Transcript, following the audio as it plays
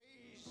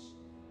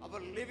our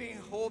living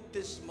hope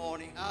this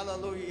morning.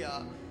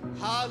 Hallelujah.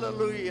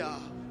 Hallelujah.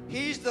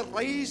 He is the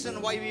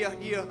reason why we are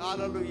here.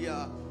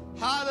 Hallelujah.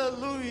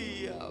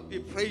 Hallelujah. We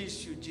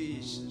praise you,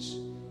 Jesus.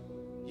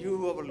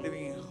 You are our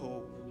living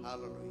hope.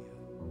 Hallelujah.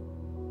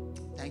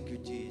 Thank you,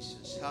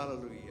 Jesus.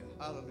 Hallelujah.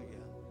 Hallelujah.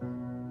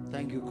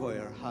 Thank you,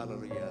 choir.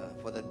 Hallelujah.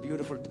 For that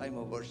beautiful time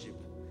of worship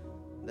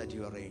that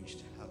you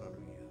arranged.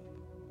 Hallelujah.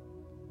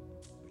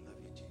 We love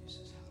you,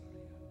 Jesus.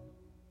 Hallelujah.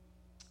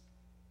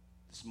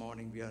 This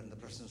morning we are in the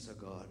presence of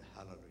God.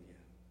 Hallelujah.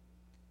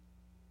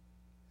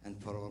 And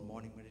for our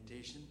morning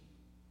meditation,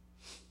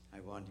 I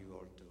want you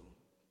all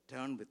to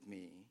turn with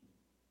me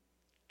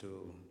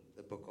to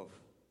the book of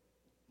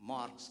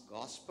Mark's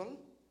Gospel,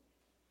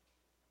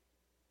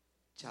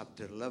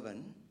 chapter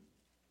 11,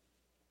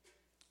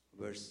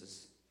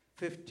 verses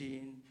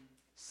 15,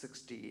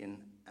 16,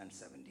 and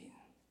 17.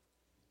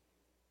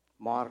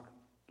 Mark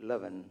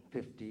 11,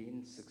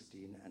 15,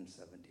 16, and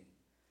 17.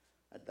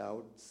 At the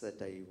outset,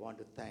 I want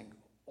to thank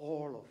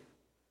all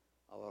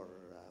of our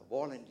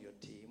volunteer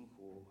team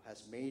who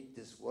has made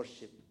this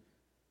worship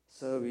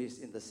service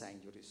in the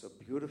sanctuary so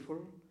beautiful.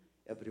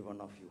 Every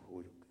one of you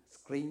who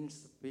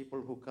screens,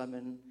 people who come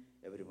in,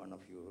 every one of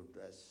you who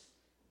does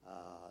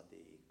the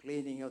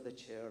cleaning of the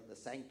chair, the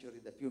sanctuary,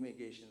 the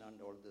fumigation,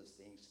 and all those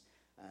things.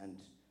 And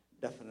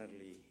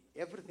definitely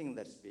everything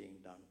that's being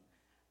done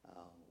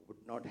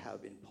would not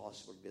have been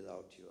possible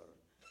without your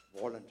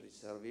voluntary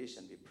service.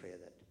 And we pray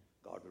that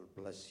God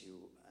will bless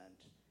you and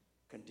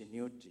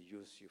continue to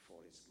use you for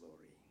His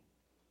glory.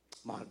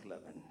 Mark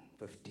 11,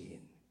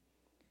 15.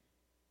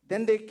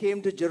 Then they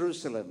came to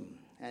Jerusalem,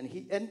 and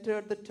He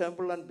entered the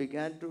temple and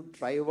began to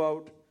drive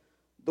out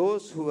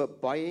those who were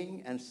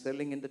buying and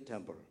selling in the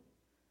temple,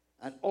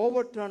 and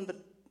overturned the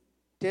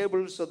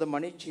tables of the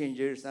money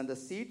changers and the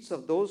seats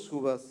of those who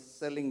were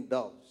selling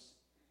doves.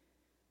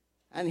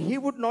 And He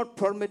would not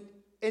permit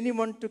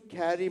anyone to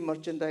carry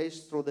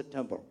merchandise through the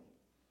temple.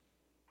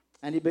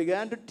 And He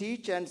began to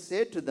teach and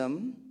said to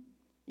them,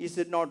 Is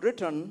it not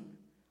written,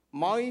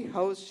 My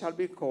house shall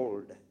be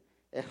called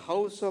a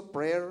house of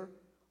prayer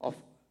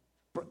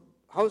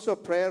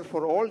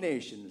for all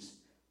nations,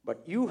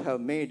 but you have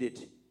made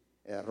it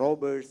a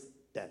robber's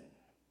den.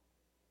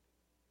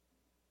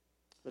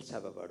 Let's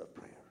have a word of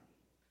prayer.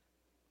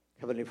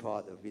 Heavenly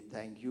Father, we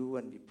thank you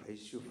and we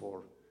praise you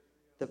for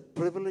the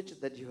privilege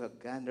that you have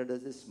granted us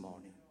this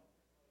morning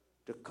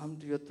to come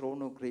to your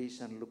throne of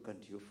grace and look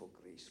unto you for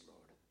grace, Lord.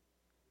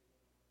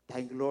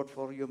 Thank you, Lord,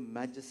 for your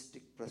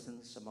majestic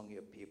presence among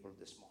your people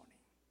this morning.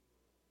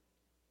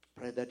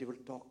 Pray that you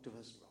will talk to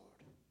us, Lord.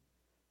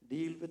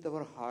 Deal with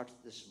our hearts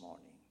this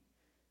morning.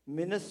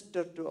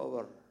 Minister to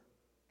our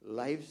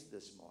lives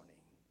this morning.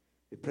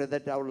 We pray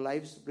that our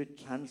lives will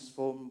be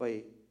transformed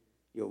by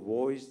your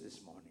voice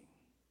this morning.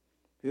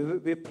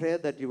 We pray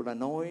that you will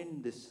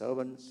anoint the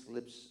servant's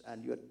lips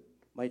and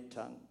my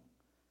tongue,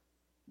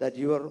 that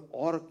your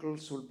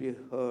oracles will be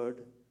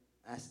heard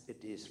as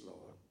it is, Lord.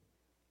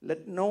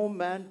 Let no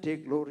man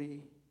take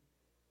glory.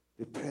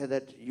 We pray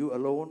that you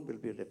alone will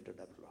be lifted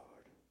up,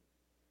 Lord.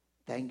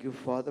 Thank you,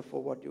 Father,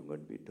 for what you're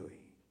going to be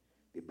doing.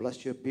 We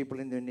bless your people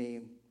in the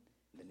name.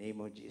 In the name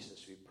of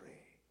Jesus we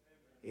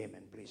pray.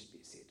 Amen. Please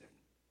be seated.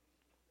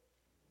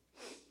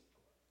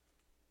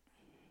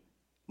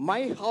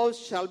 My house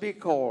shall be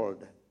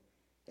called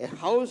a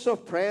house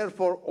of prayer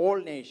for all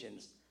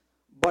nations,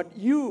 but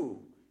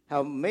you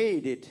have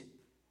made it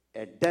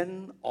a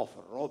den of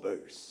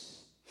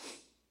robbers.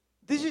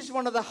 This is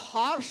one of the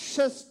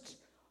harshest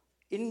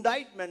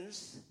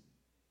indictments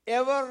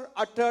ever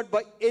uttered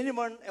by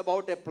anyone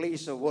about a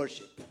place of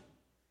worship.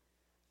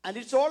 And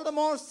it's all the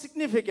more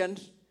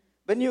significant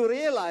when you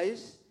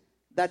realize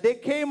that they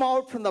came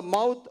out from the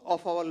mouth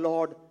of our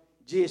Lord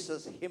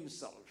Jesus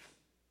Himself.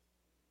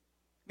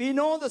 We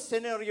know the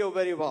scenario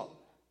very well.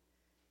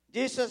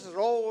 Jesus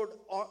rode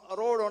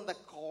on the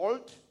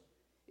colt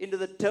into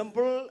the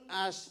temple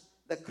as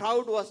the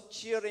crowd was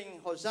cheering,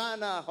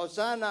 Hosanna,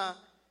 Hosanna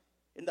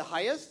in the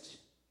highest.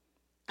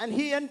 And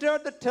He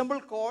entered the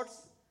temple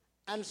courts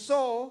and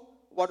saw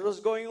what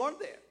was going on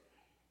there.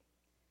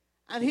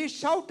 And He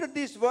shouted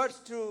these words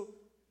to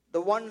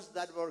the ones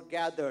that were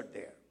gathered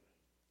there.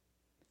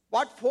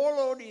 What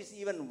followed is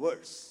even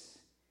worse.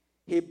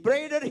 He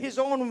braided His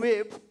own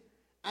whip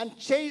and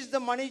chased the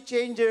money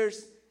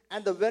changers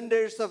and the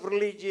vendors of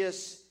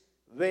religious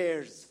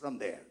wares from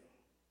there.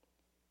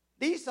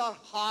 These are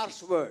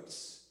harsh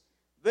words,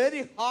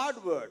 very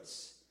hard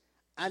words,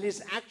 and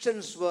His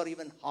actions were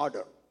even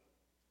harder.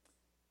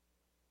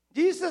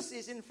 Jesus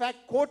is in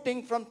fact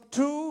quoting from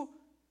two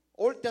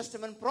Old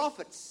Testament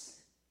prophets.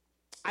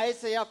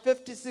 Isaiah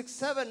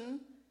 56:7,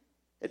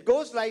 it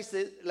goes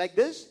like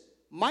this: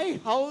 My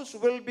house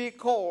will be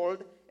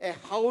called a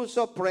house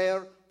of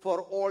prayer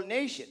for all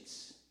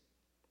nations.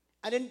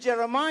 And in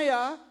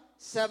Jeremiah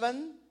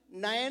 7,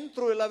 9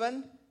 through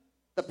 11,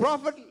 the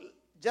prophet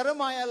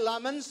Jeremiah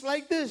laments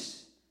like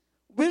this: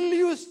 Will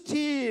you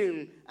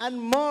steal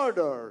and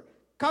murder,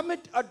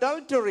 commit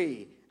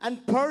adultery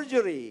and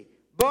perjury,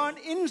 burn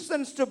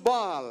incense to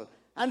Baal,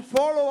 and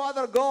follow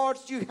other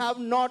gods you have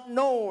not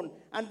known,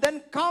 and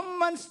then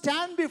come and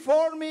stand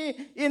before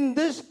me in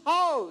this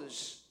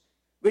house,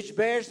 which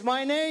bears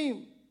my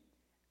name,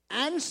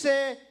 and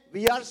say,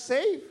 we are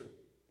safe,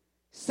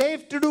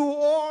 safe to do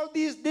all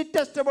these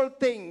detestable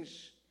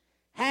things.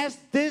 Has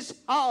this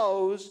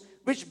house,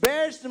 which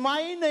bears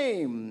my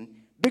name,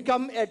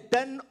 become a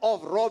den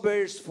of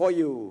robbers for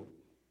you?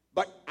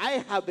 But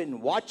I have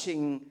been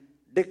watching,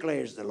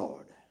 declares the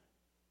Lord.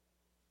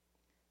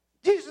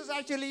 Jesus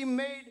actually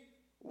made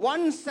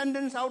one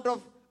sentence out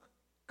of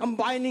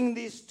combining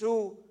these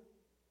two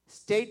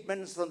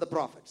statements from the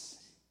prophets.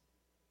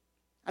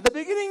 At the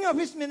beginning of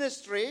his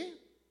ministry,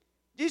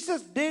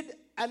 Jesus did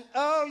an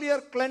earlier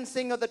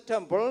cleansing of the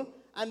temple,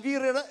 and we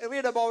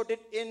read about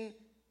it in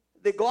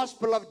the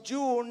Gospel of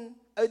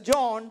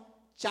John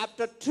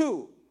chapter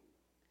 2.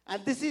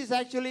 And this is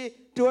actually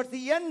towards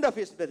the end of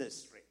his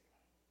ministry.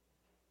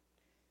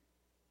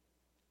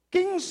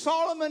 King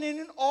Solomon,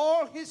 in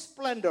all his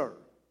splendor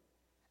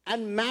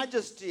and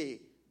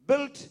majesty,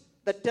 built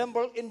the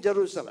temple in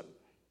Jerusalem.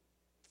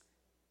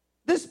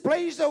 This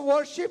place of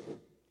worship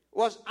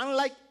was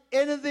unlike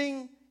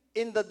anything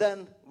in the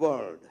then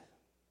world.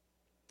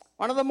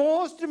 One of the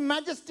most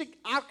majestic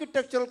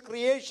architectural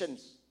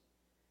creations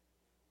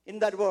in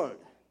that world.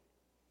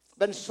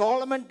 When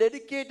Solomon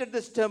dedicated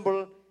this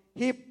temple,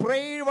 he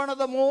prayed one of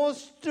the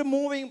most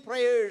moving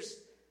prayers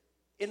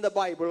in the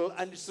Bible,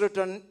 and it's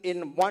written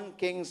in 1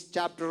 Kings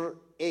chapter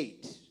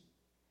 8.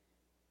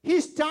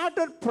 He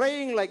started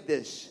praying like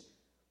this: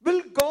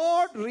 will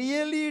God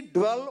really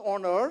dwell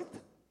on earth?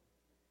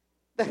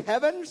 The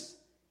heavens,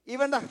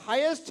 even the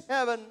highest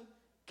heaven,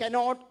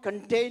 cannot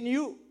contain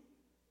you.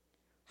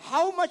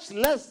 How much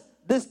less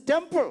this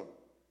temple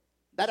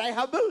that I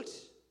have built?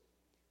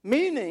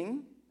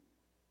 Meaning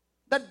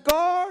that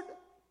God,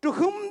 to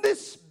whom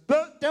this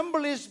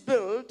temple is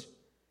built,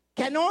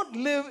 cannot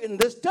live in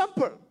this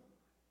temple.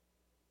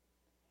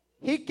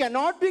 He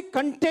cannot be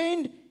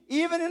contained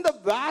even in the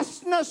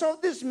vastness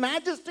of this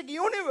majestic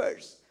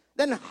universe.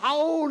 Then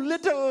how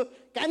little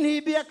can he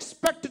be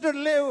expected to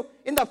live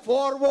in the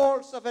four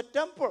walls of a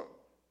temple?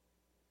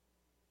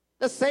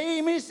 The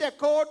same is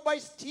echoed by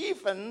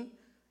Stephen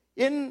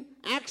in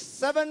Acts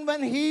 7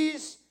 when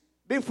he's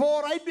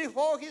right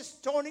before his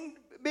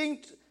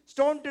being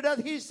stoned to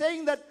death. He's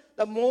saying that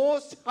the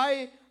Most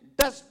High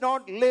does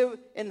not live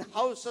in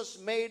houses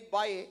made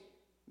by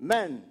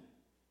men.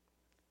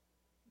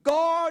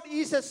 God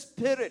is a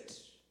spirit,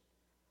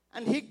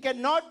 and he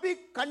cannot be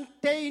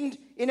contained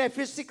in a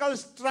physical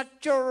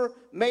structure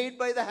made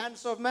by the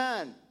hands of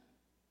man.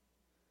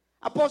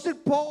 Apostle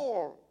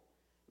Paul,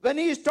 when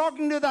he is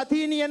talking to the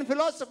Athenian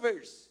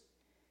philosophers,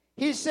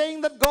 he's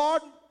saying that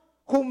God,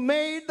 who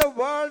made the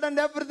world and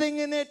everything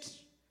in it,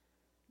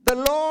 the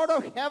Lord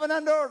of heaven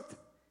and earth,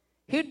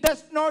 he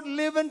does not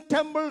live in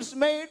temples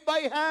made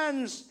by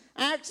hands.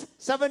 Acts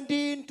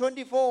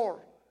 17:24.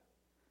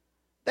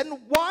 Then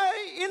why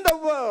in the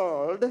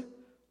world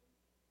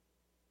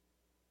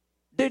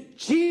did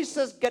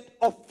Jesus get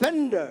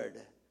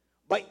offended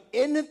by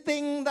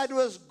anything that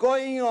was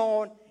going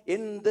on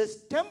in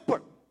this temple?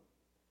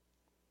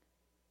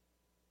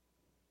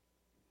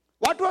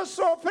 What was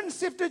so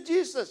offensive to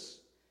Jesus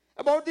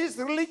about these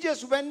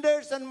religious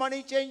vendors and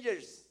money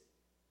changers?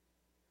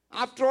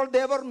 After all,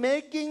 they were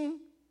making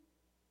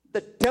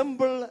the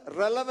temple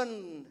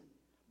relevant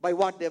by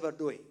what they were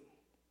doing.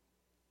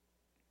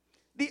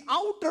 The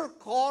outer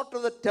court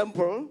of the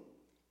temple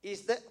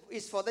is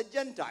for the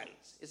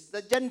Gentiles. It's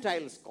the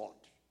Gentiles' court.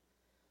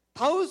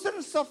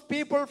 Thousands of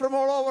people from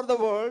all over the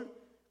world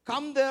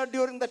come there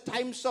during the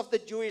times of the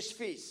Jewish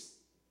feasts.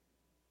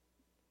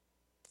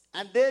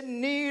 And they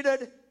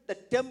needed the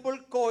temple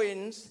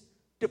coins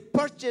to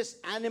purchase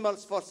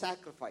animals for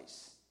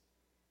sacrifice.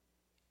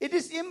 It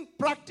is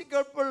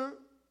impracticable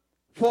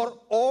for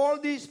all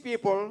these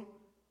people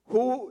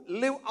who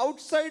live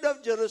outside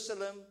of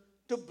Jerusalem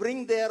to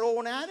bring their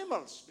own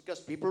animals, because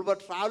people were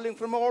traveling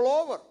from all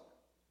over.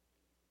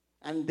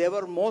 And they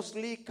were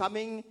mostly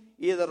coming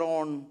either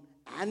on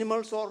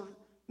animals or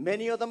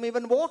many of them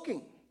even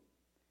walking.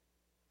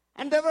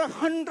 And there were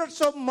hundreds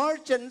of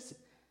merchants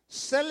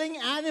selling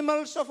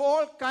animals of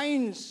all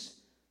kinds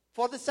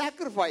for the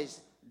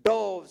sacrifice: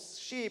 doves,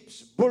 sheep,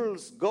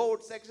 bulls,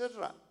 goats,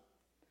 etc.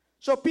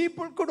 So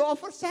people could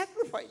offer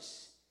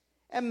sacrifice,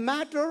 a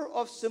matter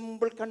of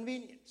simple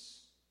convenience.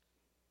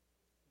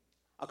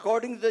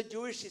 According to the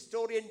Jewish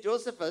historian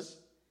Josephus,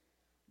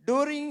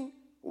 during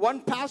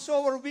one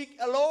Passover week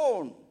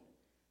alone,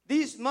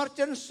 these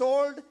merchants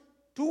sold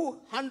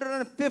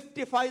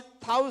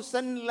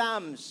 255,000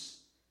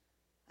 lambs.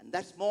 And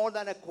that's more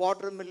than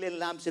 250,000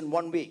 lambs in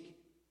 1 week.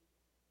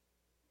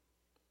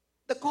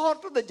 The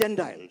court of the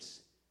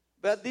Gentiles,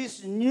 where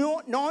these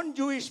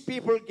non-Jewish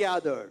people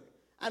gathered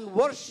and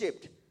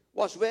worshipped,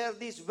 was where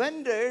these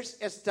vendors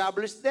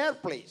established their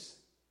place.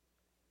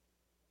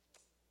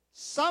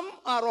 Some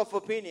are of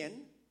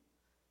opinion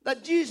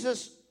that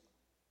Jesus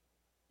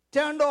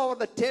turned over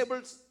the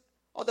tables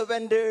of the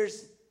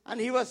vendors,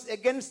 and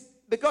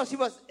because he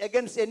was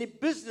against any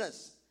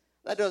business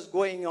that was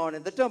going on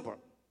in the temple.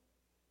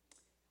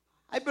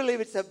 I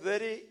believe it's a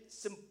very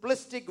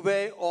simplistic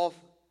way of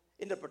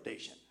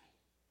interpretation.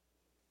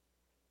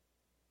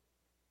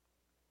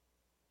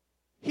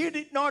 He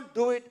did not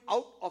do it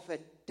out of a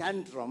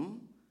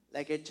tantrum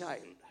like a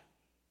child.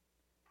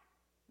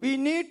 We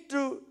need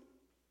to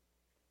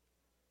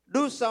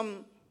do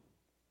some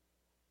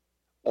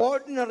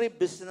ordinary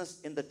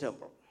business in the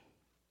temple.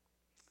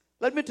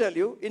 Let me tell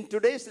you, in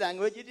today's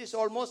language, it is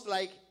almost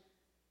like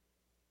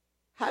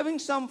having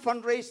some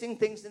fundraising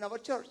things in our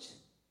church,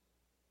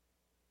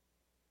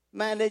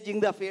 managing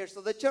the affairs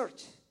of the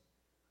church,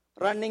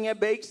 running a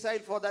bake sale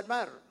for that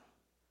matter,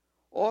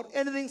 or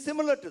anything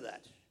similar to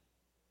that.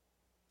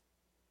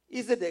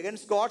 Is it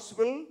against God's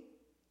will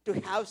to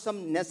have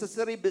some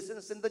necessary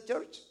business in the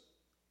church?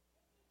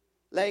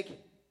 Like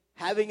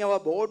having our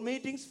board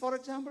meetings, for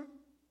example,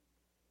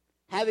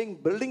 having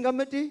building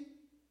committee,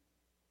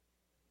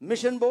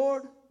 mission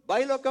board,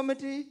 bylaw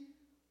committee,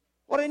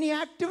 or any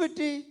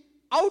activity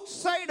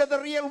outside of the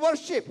real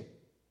worship.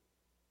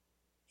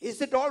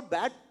 Is it all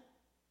bad?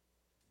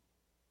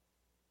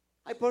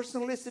 I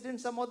personally sit in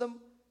some of them,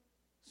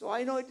 so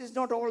I know it is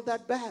not all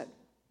that bad.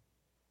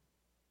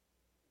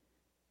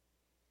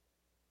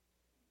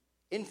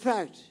 In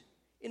fact,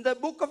 in the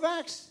book of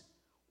Acts,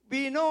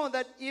 we know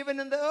that even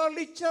in the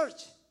early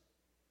church,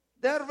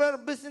 there were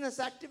business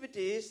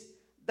activities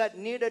that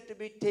needed to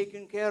be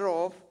taken care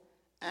of,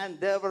 and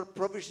there were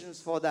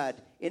provisions for that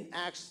in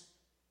Acts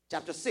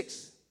chapter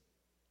 6.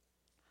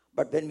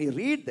 But when we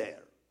read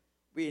there,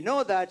 we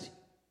know that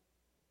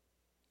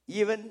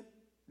even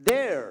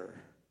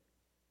there,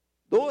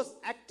 those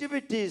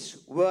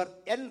activities were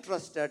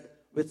entrusted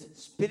with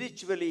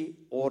spiritually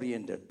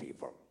oriented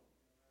people.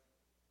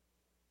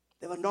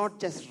 They were not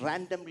just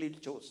randomly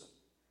chosen.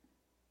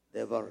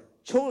 They were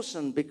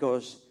chosen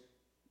because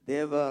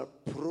they were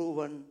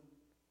proven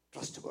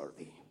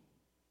trustworthy.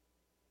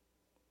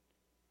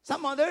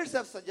 Some others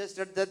have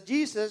suggested that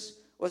Jesus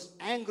was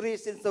angry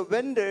since the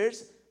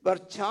vendors were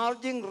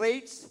charging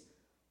rates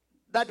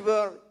that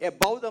were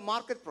above the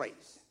market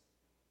price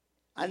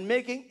and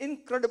making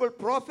incredible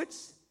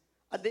profits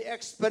at the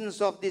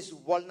expense of these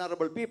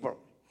vulnerable people.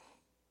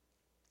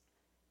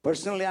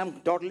 Personally,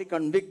 I'm totally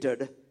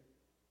convicted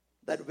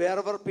that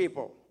wherever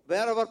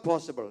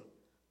possible,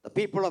 the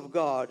people of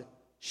God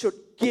should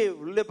give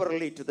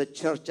liberally to the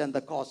church and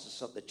the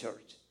causes of the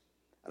church,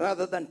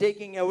 rather than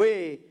taking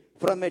away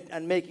from it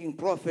and making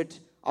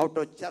profit out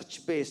of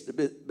church-based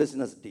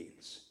business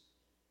deals.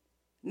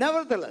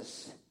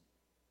 Nevertheless,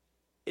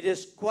 it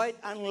is quite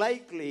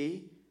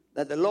unlikely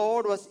that the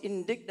Lord was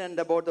indignant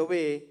about the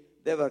way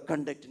they were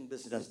conducting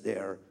business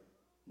there,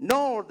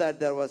 nor that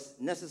there was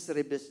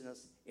necessary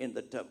business in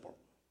the temple.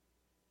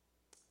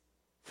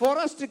 For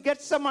us to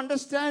get some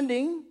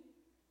understanding,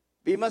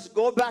 we must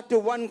go back to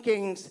 1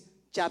 Kings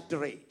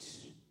chapter 8,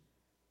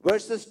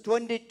 verses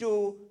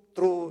 22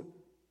 through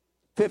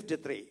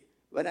 53.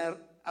 When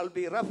I'll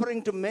be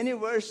referring to many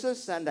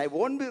verses, and I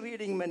won't be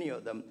reading many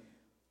of them.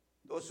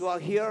 Those who are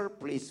here,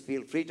 please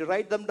feel free to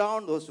write them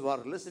down. Those who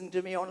are listening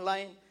to me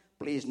online,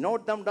 please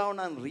note them down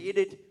and read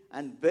it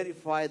and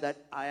verify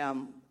that I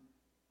am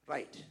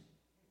right.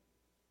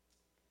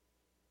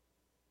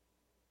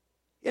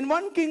 In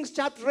 1 Kings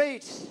chapter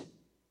 8,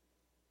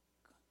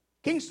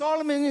 King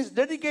Solomon is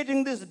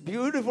dedicating this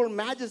beautiful,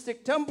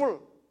 majestic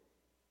temple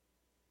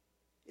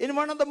in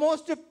one of the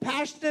most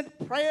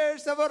passionate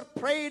prayers ever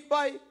prayed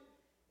by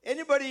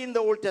anybody in the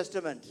Old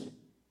Testament.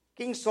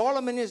 King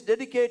Solomon is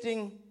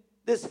dedicating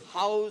this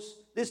house,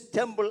 this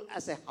temple,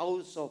 as a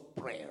house of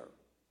prayer.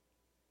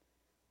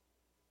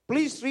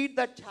 Please read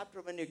that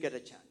chapter when you get a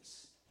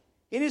chance.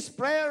 In his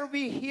prayer,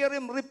 we hear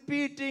him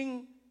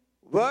repeating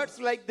words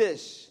like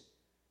this: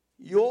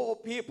 your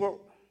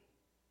people,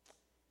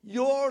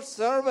 your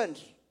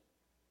servant,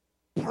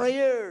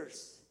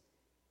 prayers,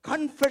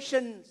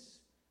 confessions,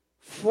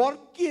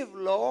 forgive,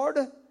 Lord,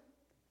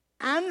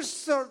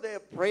 answer their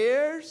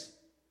prayers.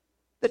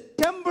 The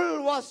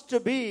temple was to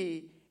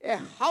be a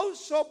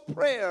house of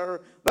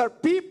prayer where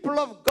people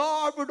of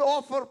God would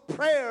offer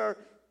prayer,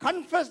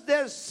 confess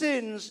their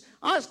sins,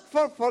 ask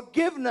for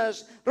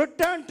forgiveness,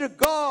 return to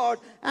God,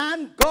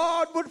 and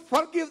God would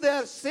forgive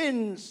their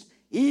sins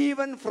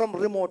even from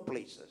remote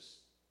places.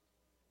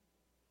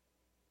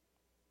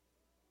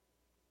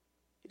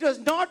 It was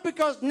not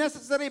because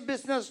necessary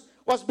business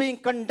was being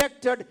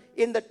conducted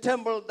in the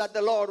temple that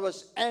the Lord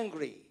was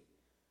angry,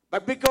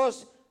 but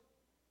because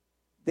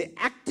the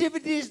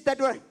activities that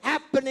were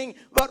happening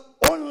were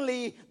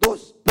only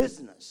those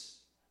business.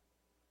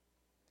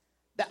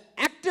 The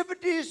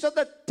activities of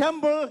the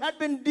temple had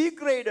been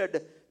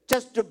degraded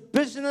just to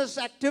business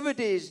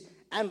activities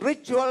and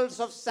rituals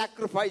of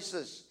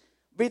sacrifices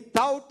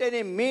without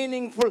any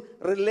meaningful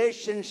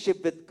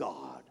relationship with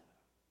God.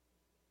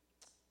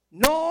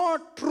 No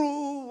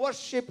true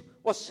worship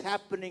was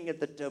happening at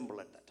the temple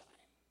at that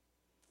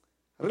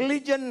time.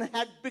 Religion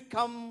had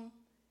become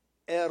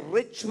a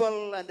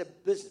ritual and a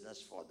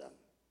business for them.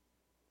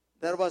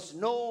 There was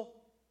no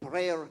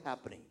prayer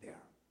happening there.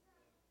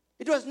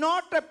 It was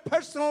not a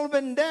personal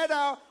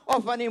vendetta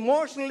of an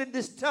emotionally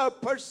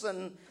disturbed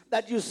person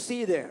that you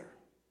see there.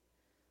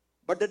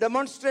 but the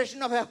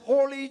demonstration of a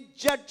holy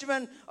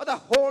judgment of the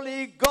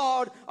holy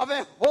God, of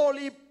a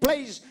holy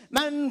place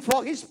meant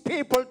for his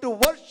people to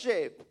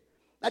worship,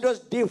 that was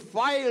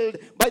defiled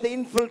by the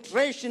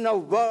infiltration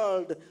of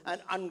world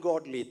and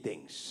ungodly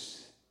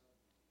things.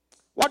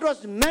 What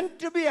was meant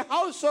to be a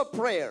house of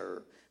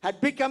prayer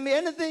had become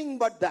anything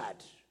but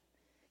that.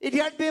 It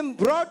had been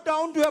brought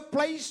down to a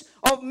place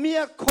of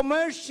mere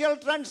commercial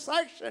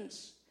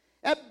transactions,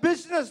 a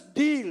business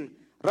deal,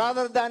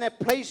 rather than a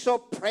place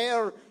of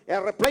prayer,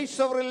 a place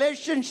of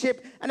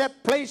relationship, and a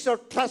place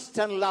of trust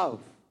and love.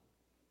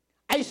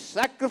 I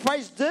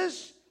sacrifice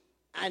this,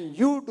 and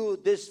you do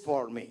this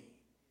for me.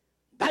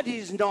 That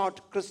is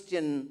not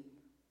Christian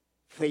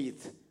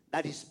faith.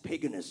 That is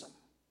paganism.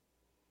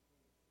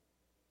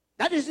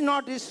 That is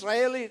not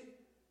Israeli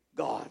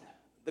God,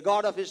 the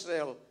God of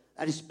Israel.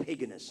 That is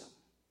paganism.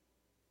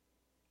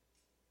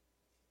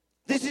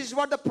 This is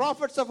what the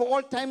prophets of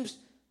all times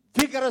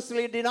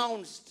vigorously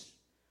denounced.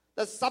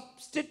 The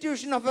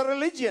substitution of a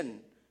religion,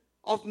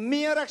 of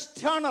mere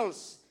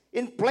externals,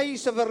 in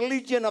place of a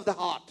religion of the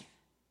heart.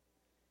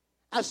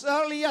 As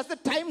early as the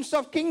times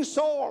of King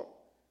Saul,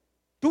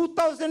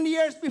 2,000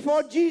 years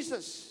before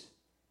Jesus,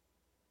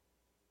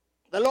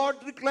 the Lord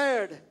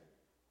declared,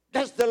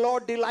 does the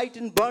Lord delight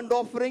in burnt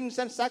offerings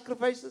and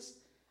sacrifices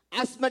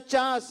as much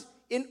as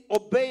in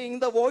obeying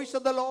the voice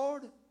of the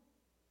Lord?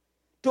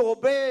 To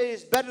obey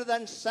is better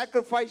than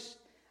sacrifice,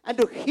 and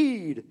to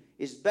heed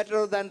is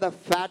better than the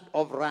fat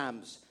of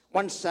rams.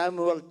 1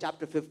 Samuel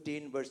chapter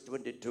 15, verse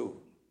 22.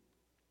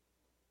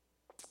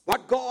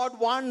 What God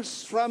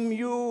wants from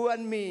you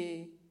and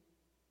me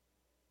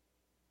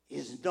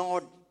is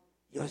not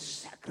your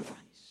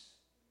sacrifice.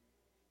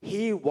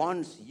 He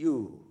wants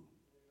you.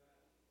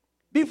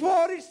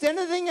 Before it's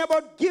anything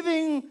about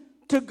giving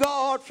to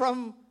God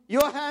from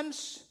your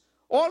hands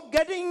or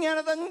getting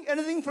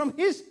anything from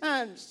his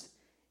hands,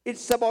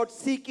 it's about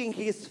seeking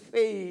his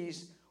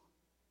face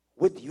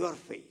with your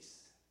face.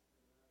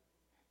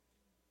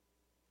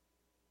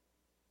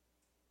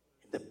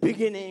 In the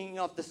beginning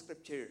of the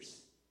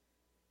scriptures,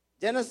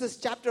 Genesis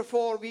chapter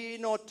 4, we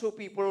know two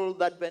people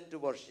that went to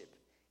worship.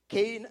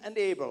 Cain and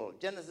Abel,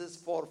 Genesis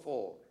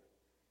 4:4.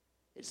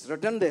 It's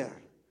written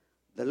there.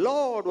 The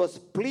Lord was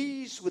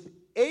pleased with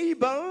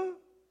Abel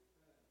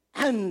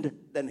and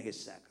then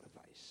his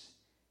sacrifice.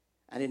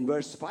 And in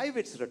verse 5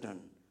 it's written,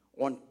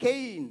 on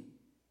Cain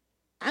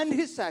and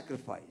his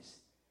sacrifice,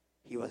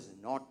 he was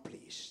not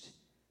pleased.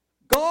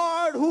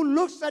 God, who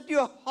looks at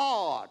your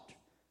heart,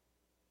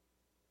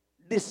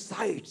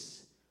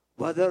 decides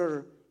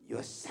whether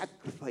your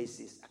sacrifice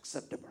is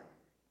acceptable.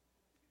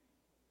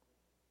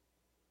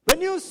 When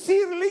you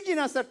see religion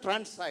as a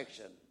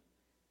transaction,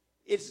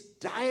 it's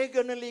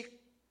diagonally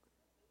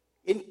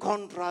in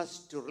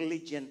contrast to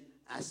religion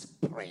as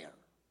prayer.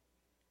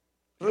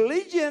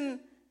 Religion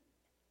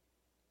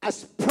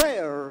as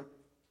prayer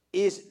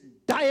is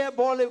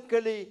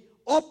diabolically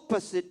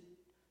opposite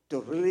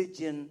to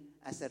religion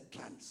as a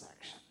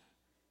transaction.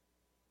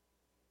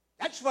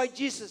 That's why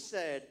Jesus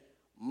said,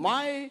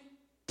 my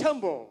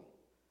temple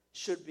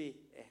should be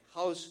a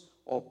house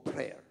of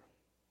prayer.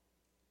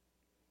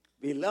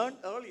 We learned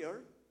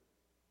earlier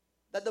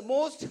that the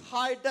Most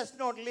High does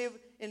not live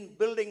in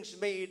buildings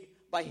made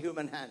by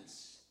human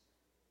hands.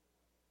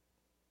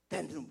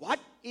 Then what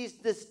is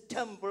this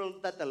temple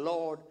that the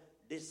Lord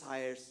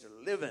desires to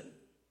live in?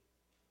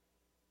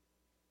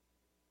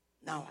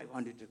 Now I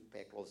want you to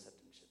pay close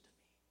attention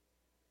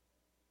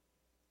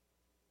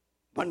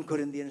to me. 1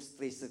 Corinthians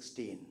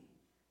 3:16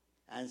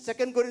 and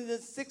 2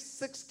 Corinthians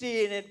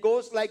 6:16, it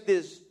goes like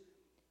this.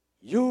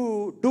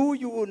 Do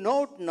you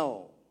not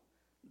know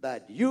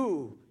that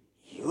you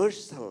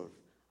yourself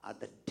are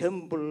the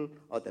temple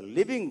of the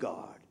living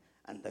God,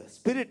 and the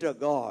Spirit of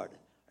God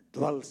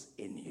dwells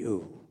in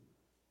you?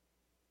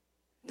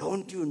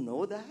 Don't you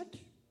know that?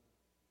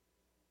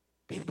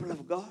 People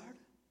of God,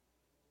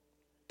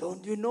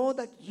 don't you know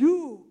that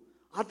you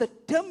are the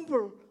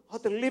temple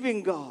of the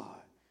living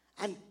God,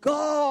 and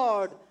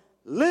God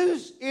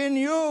lives in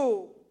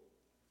you?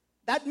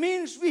 That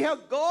means we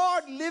have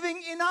God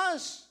living in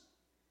us.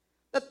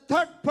 The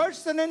third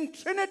person in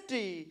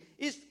Trinity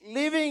is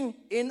living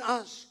in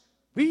us.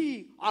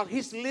 We are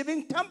his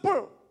living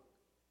temple.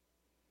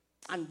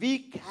 And we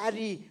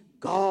carry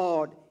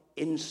God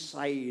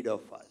inside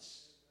of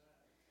us.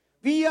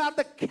 We are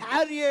the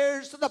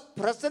carriers of the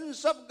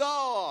presence of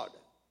God.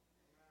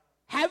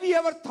 Have you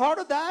ever thought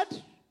of that?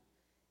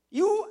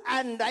 You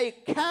and I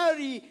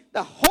carry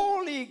the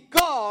Holy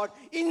God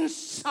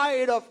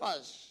inside of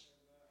us.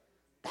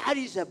 That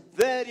is a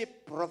very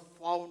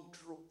profound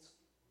truth.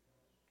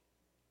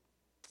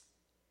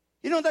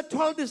 You know, the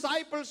 12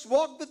 disciples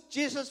walked with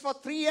Jesus for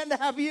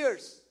 3.5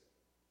 years.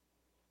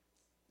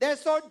 They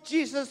saw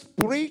Jesus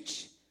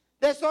preach.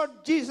 They saw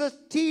Jesus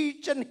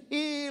teach and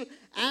heal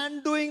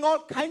and doing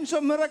all kinds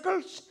of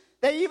miracles.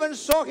 They even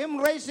saw him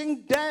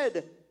raising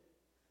dead.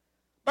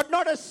 But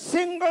not a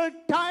single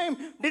time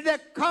did they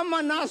come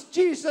and ask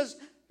Jesus,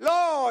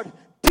 Lord,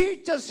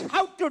 teach us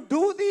how to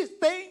do these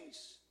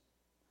things.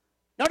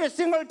 Not a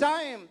single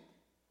time.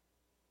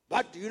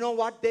 But do you know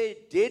what they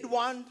did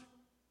want?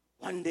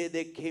 One day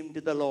they came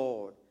to the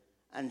Lord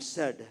and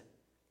said,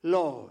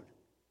 Lord,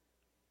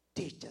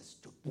 teach us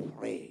to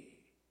pray.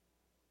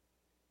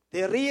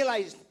 They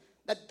realized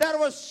that there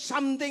was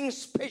something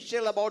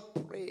special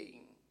about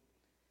praying.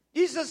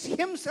 Jesus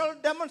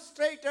himself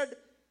demonstrated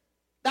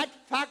that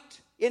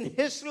fact in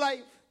his life,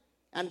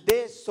 and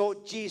they saw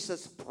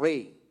Jesus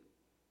praying.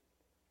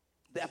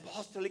 The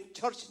apostolic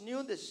church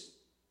knew this.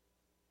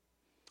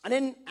 And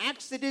in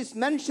Acts it is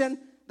mentioned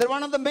that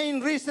one of the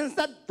main reasons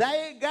that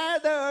they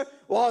gathered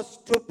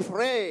was to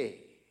pray.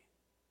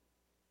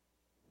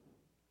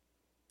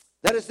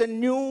 There is a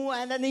new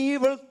and an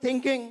evil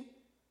thinking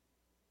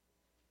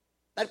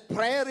that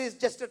prayer is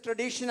just a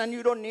tradition and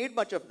you don't need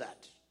much of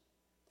that.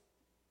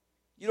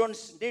 You don't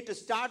need to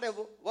start a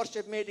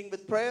worship meeting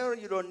with prayer.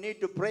 You don't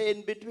need to pray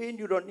in between.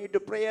 You don't need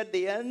to pray at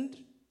the end.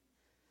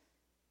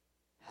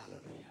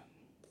 Hallelujah.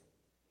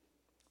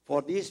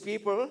 For these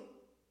people,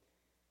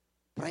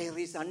 prayer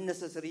is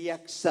unnecessary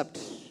except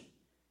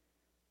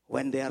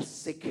when they are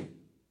sick,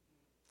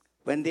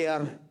 when they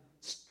are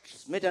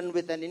smitten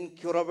with an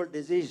incurable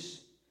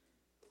disease,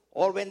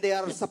 or when they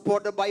are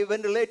supported by a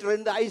ventilator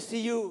in the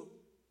ICU.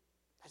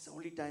 That's the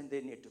only time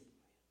they need to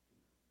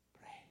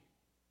pray.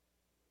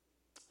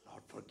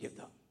 Lord, forgive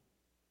them.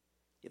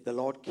 If the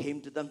Lord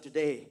came to them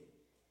today,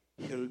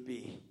 he'll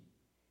be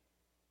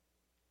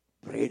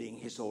braiding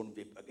his own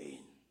whip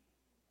again.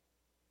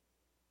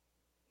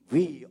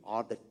 We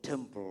are the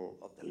temple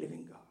of the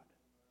living God.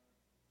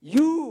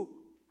 You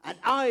and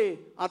I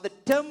are the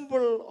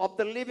temple of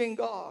the living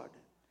God.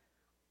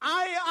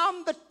 I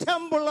am the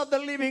temple of the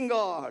living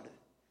God.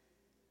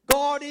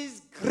 God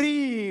is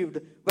grieved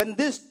when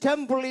this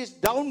temple is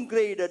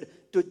downgraded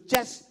to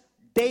just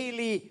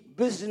daily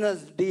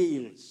business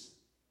deals.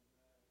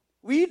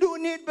 We do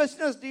need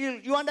business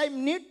deals. You and I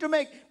need to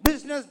make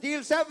business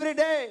deals every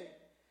day.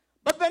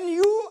 But when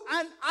you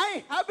and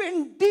I have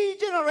been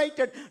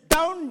degenerated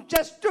down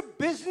just to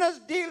business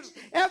deals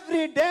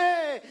every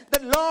day,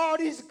 the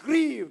Lord is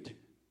grieved.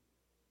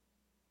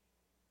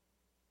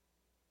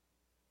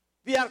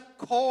 We are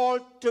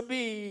called to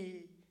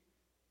be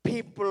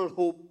people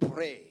who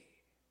pray.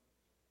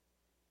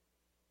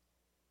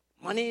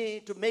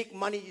 To make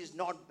money is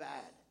not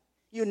bad.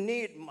 You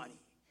need money.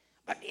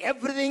 But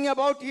everything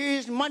about you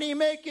is money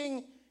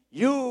making.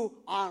 You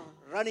are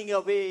running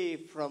away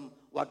from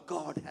what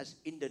God has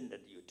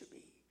intended you to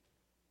be.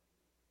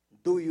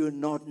 Do you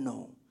not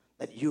know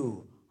that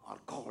you are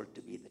called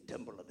to be the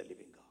temple of the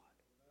living God?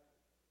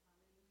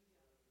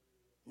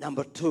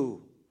 Number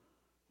 2,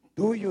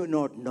 do you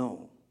not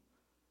know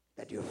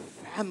that your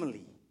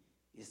family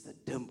is the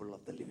temple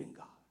of the living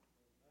God?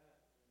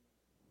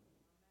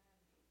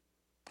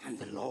 And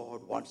the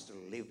Lord wants to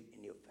live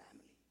in your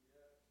family.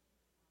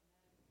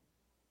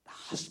 The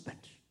husband,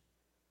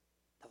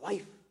 the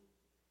wife,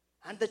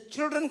 and the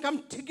children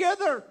come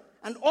together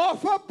and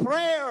offer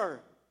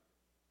prayer.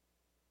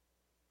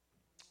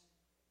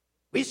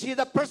 We see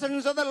the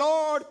presence of the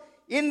Lord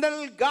in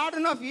the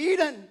Garden of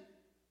Eden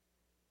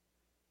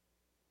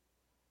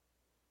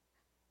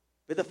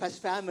with the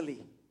first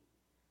family,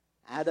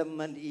 Adam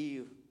and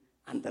Eve,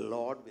 and the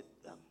Lord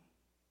with them.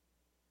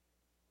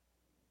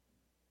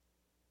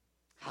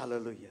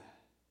 Hallelujah.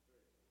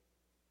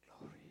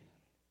 Glory.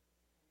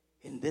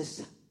 In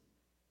this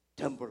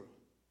temple,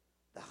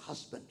 the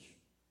husband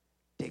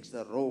takes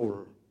the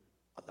role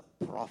of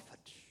the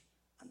prophet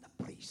and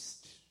the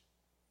priest.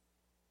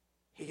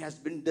 He has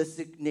been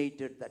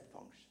designated that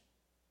function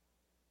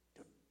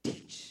to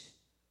teach,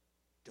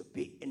 to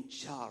be in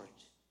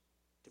charge,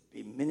 to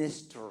be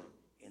minister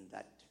in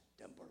that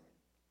temple.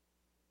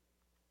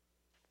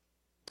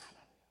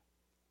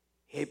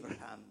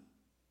 Abraham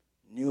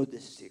knew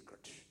this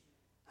secret.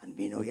 And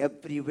we know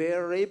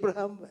everywhere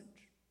Abraham went,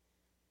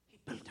 he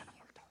built an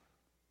altar.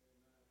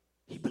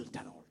 He built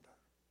an altar.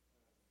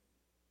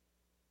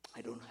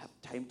 I don't have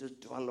time to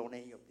dwell on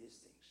any of these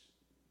things.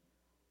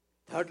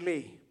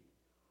 Thirdly,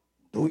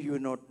 do you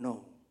not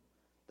know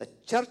the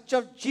church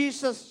of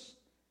Jesus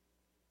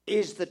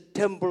is the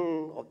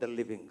temple of the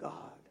living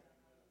God?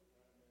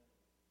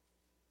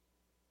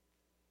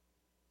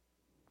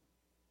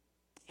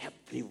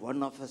 Every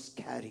one of us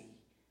carry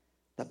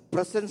the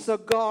presence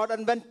of God,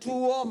 and when 2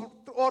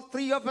 or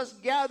 3 of us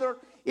gather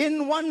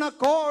in one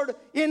accord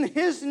in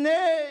his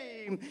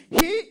name,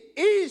 he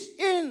is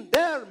in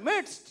their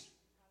midst.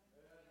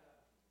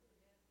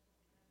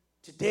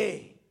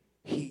 Today,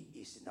 he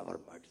is in our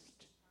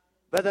midst.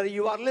 Whether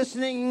you are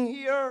listening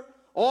here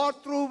or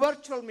through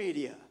virtual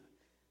media,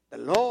 the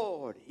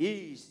Lord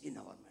is in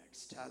our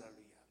midst. Hallelujah.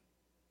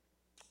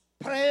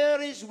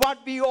 Prayer is what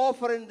we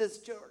offer in this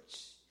church,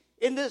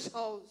 in this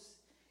house.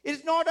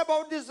 It's not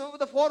about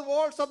the 4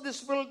 walls of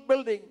this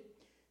building.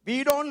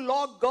 We don't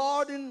lock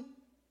God in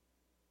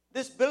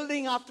this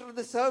building after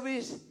the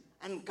service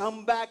and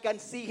come back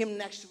and see him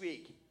next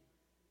week.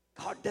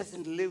 God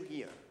doesn't live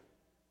here.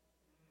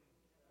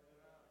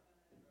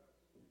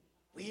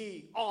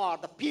 We are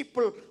the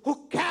people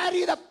who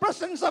carry the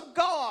presence of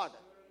God.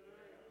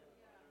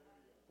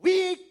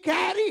 We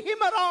carry him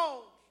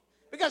around.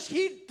 Because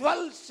He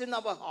dwells in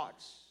our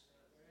hearts.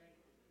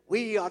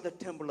 We are the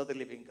temple of the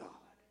living God.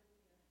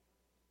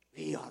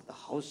 We are the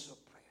house of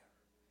prayer.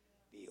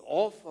 We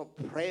offer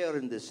prayer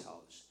in this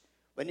house.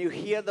 When you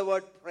hear the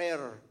word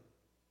prayer,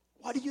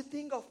 what do you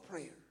think of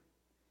prayer?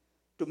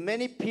 To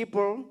many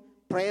people,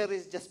 prayer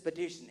is just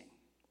petitioning,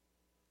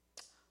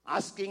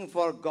 asking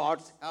for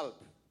God's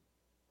help.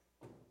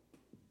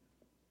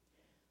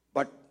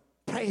 But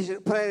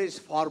prayer is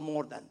far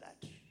more than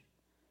that.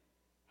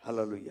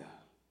 Hallelujah.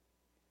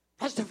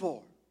 First of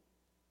all,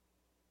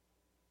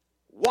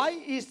 why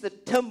is the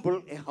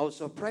temple a house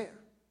of prayer?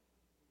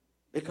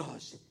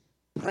 Because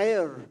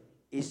prayer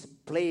is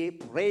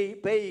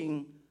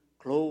paying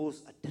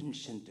close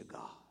attention to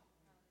God.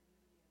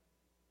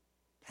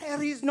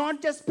 Prayer is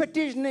not just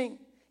petitioning.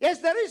 Yes,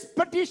 there is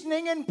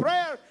petitioning in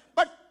prayer,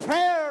 but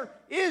prayer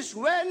is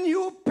when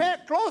you pay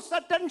close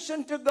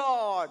attention to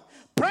God.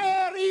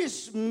 Prayer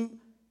is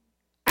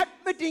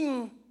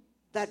admitting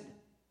that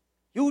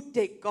you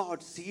take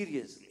God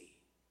seriously.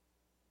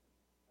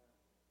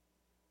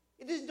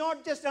 It is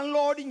not just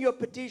unloading your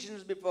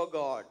petitions before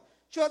God.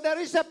 Sure, there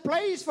is a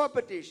place for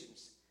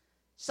petitions.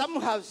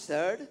 Some have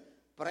said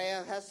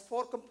prayer has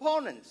 4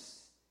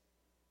 components: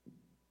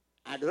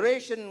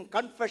 adoration,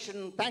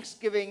 confession,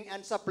 thanksgiving,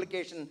 and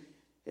supplication.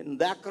 In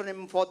the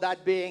acronym for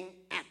that being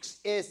ACTS,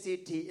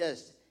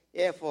 A-C-T-S.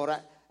 A for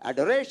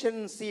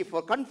adoration, C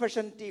for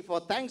confession, T for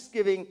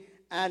thanksgiving,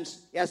 and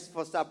S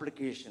for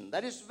supplication.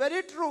 That is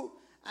very true.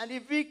 And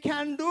if we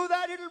can do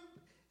that,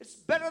 it's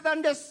better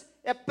than just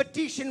a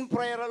petition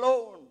prayer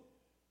alone.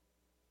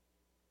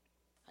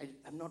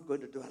 I'm not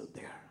going to dwell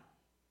there.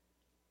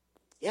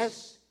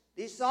 Yes,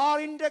 these are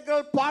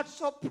integral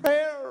parts of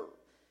prayer.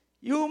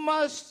 You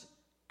must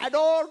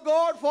adore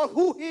God for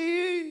who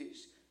He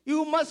is.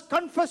 You must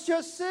confess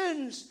your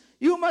sins.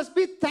 You must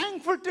be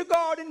thankful to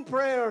God in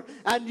prayer.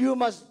 And you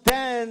must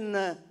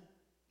then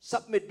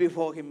submit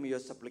before Him your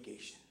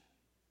supplication.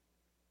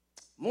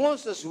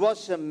 Moses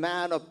was a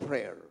man of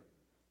prayer.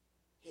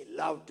 He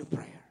loved to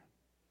pray.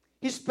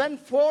 He spent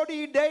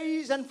 40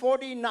 days and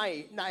 40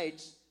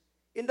 nights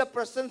in the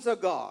presence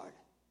of God.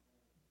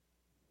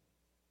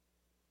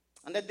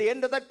 And at the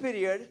end of that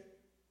period,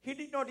 he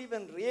did not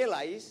even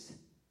realize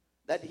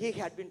that he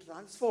had been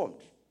transformed.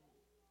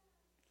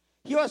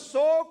 He was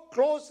so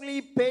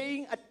closely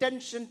paying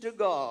attention to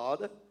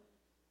God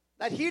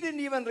that he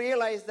didn't even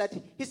realize that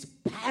his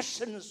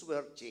passions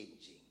were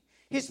changing.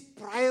 His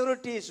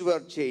priorities were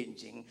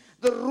changing.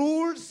 The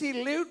rules he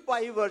lived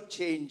by were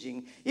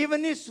changing.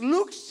 Even his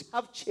looks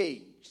have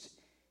changed.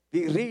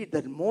 We read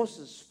that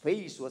Moses'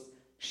 face was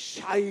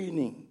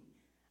shining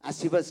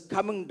as he was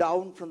coming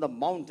down from the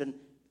mountain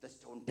with the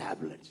stone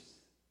tablets.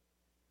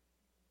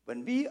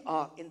 When we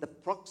are in the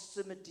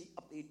proximity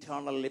of the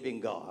eternal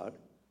living God,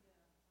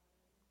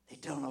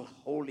 eternal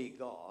holy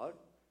God,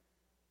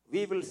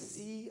 we will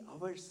see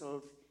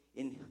ourselves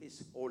in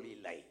His holy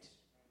light.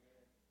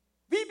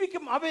 We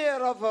become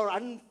aware of our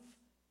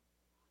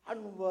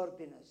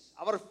unworthiness,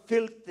 our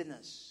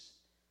filthiness.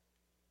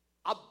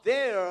 Up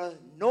there,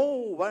 no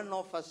one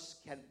of us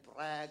can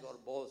brag or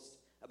boast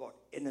about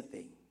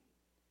anything.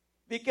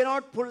 We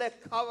cannot pull a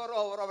cover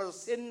over our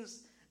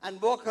sins and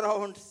walk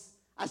around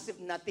as if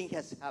nothing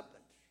has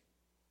happened.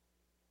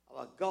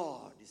 Our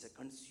God is a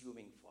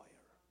consuming fire.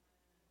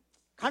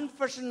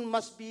 Confession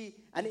must be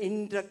an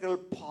integral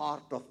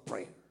part of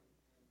prayer.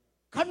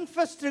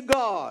 Confess to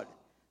God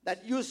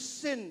that you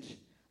sinned.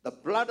 The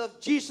blood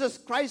of Jesus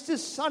Christ,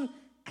 His Son,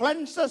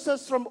 cleanses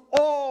us from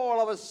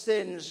all our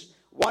sins.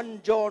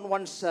 1 John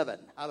 1:7.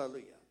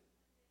 Hallelujah.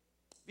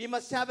 We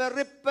must have a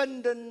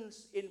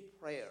repentance in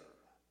prayer.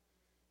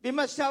 We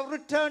must have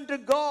returned to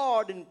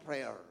God in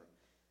prayer.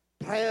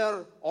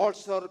 Prayer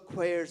also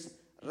requires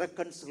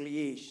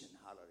reconciliation.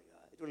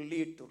 Hallelujah. It will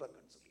lead to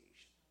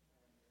reconciliation.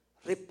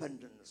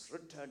 Repentance,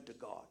 return to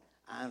God,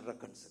 and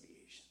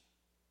reconciliation.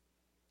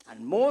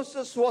 And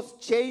Moses was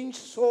changed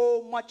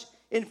so much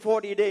in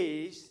 40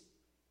 days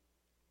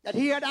that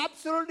he had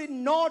absolutely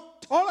no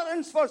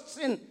tolerance for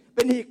sin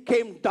when he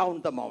came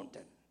down the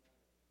mountain.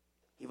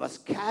 He was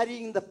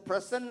carrying the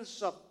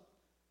presence of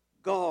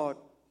God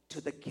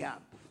to the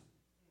camp.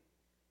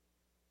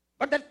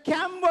 But that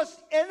camp was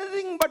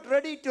anything but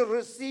ready to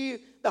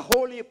receive the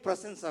holy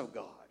presence of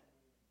God.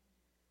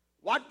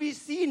 What we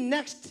see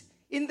next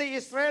in the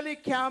Israeli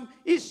camp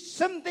is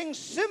something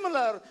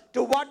similar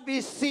to what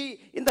we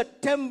see in the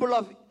temple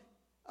of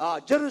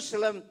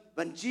Jerusalem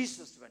when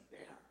Jesus went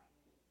there.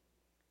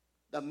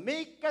 The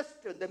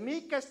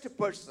meekest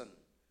person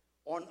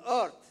on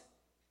earth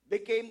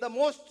became the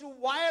most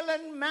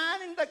violent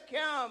man in the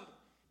camp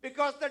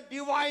because the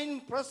divine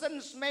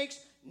presence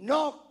makes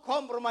no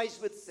compromise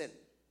with sin.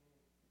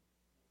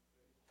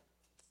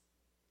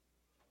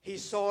 He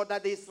saw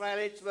that the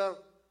Israelites were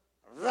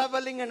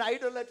reveling in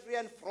idolatry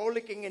and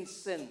frolicking in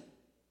sin, in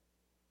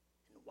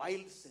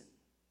wild sin.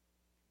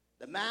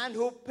 The man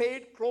who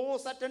paid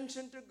close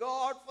attention to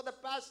God for the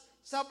past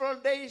several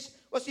days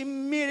was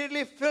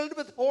immediately filled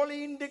with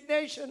holy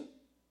indignation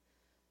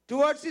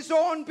towards his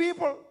own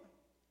people.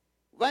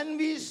 When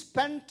we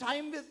spend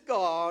time with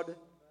God,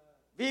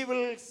 we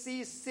will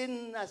see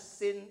sin as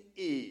sin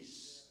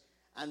is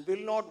and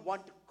will not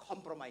want to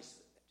compromise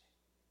with it.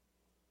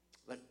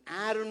 When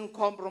Aaron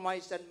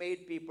compromised and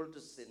made people to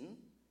sin,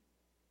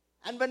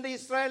 and when the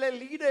Israeli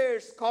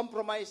leaders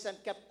compromised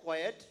and kept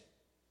quiet,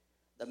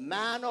 the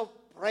man of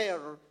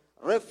prayer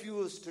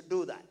refused to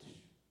do that.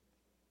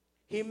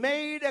 We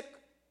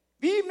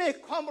may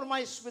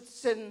compromise with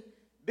sin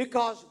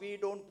because we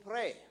don't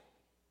pray.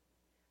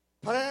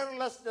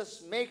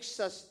 Prayerlessness makes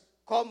us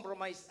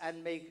compromise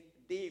and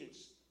make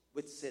deals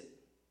with sin.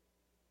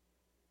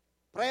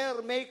 Prayer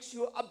makes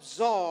you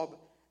absorb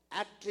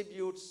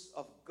attributes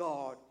of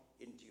God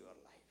into your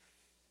life.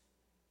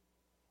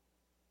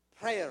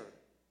 Prayer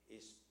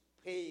is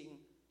paying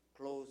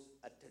close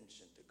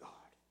attention to God.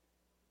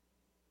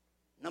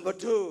 Number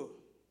 2,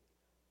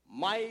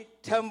 my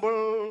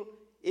temple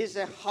is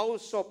a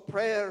house of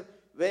prayer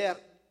where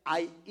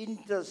I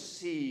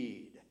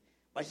intercede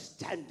by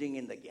standing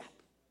in the gap.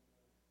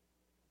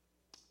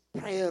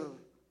 Prayer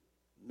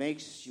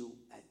makes you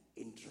an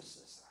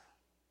intercessor.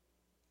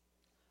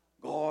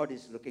 God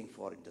is looking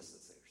for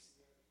intercessors.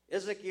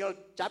 Ezekiel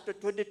chapter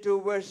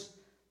 22 verse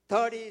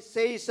 30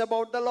 says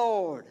about the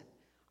Lord,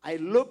 I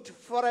looked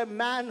for a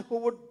man who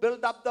would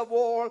build up the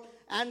wall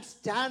and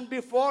stand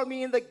before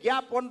me in the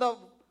gap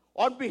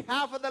on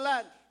behalf of the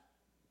land.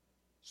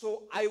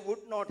 So I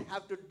would not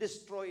have to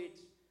destroy it,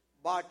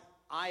 but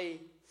I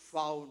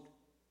found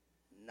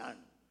none.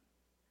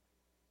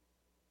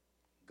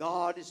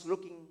 God is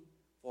looking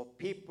for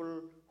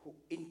people who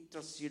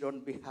intercede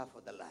on behalf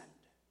of the land.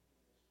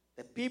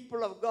 The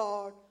people of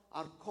God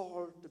are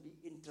called to be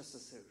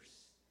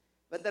intercessors.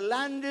 When the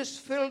land is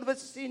filled with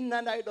sin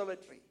and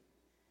idolatry,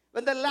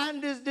 when the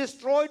land is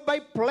destroyed by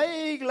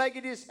plague like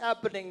it is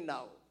happening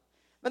now,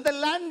 when the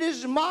land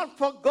is marked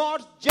for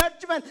God's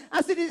judgment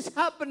as it is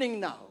happening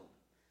now,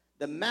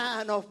 the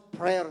man of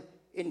prayer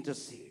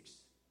intercedes.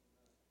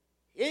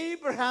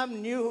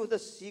 Abraham knew the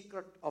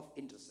secret of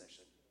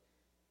intercession.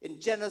 In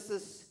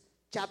Genesis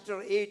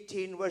chapter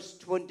 18 verse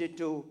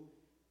 22,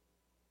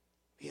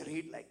 we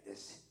read like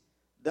this.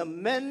 The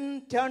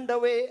men turned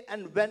away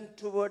and went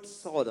towards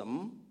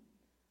Sodom,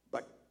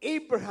 but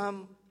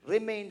Abraham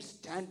remained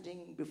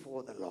standing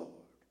before the Lord.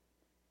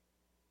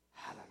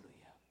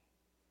 Hallelujah.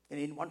 And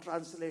in one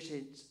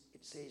translation,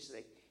 it says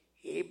like,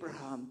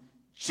 Abraham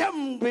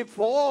jumped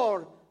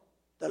before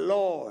the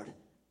Lord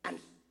and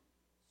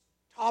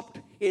stopped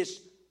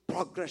his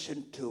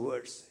progression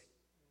towards it.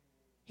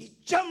 He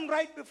jumped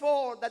right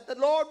before that the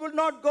Lord will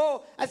not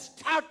go and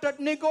started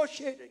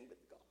negotiating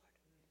with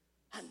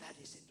God. And that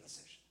is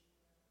intercession.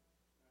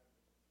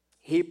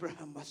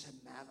 Abraham was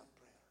a man of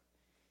prayer.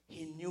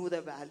 He knew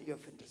the value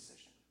of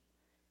intercession.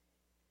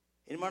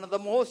 In one of the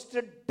most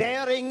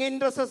daring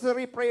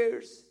intercessory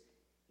prayers,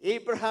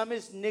 Abraham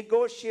is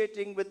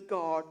negotiating with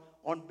God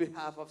on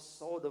behalf of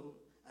Sodom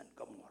and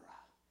Gomorrah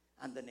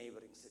and the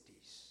neighboring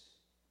cities.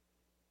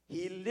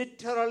 He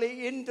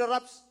literally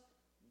interrupts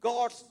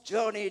God's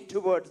journey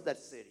towards that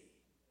city.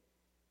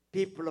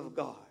 People of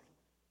God,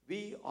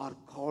 we are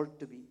called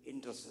to be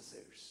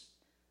intercessors.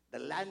 The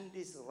land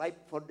is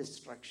ripe for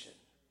destruction.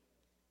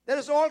 There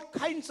is all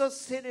kinds of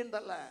sin in the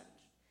land.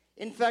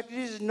 In fact, it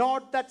is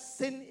not that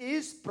sin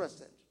is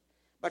present,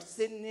 but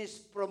sin is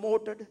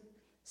promoted,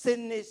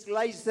 sin is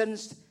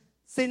licensed,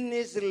 sin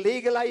is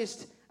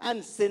legalized,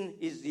 and sin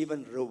is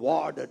even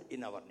rewarded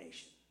in our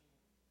nation.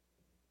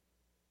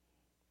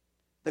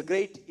 The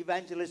great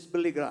evangelist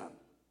Billy Graham,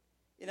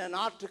 in an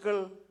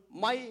article,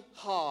 My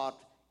Heart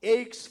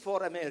Aches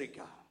for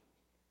America,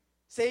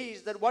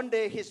 says that one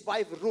day his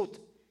wife Ruth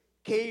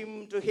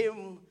came to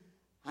him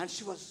and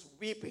she was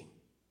weeping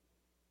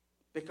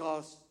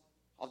because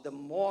of the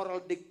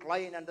moral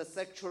decline and the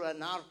sexual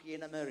anarchy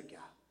in America.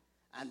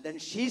 And then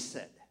she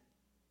said,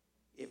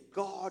 if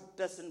God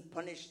doesn't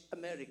punish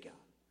America,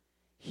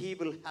 he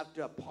will have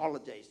to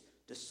apologize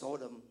to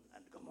Sodom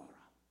and Gomorrah.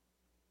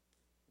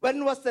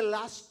 When was the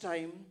last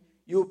time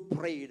you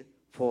prayed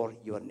for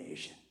your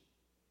nation?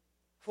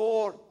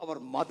 For our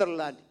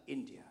motherland,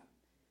 India?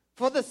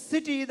 For the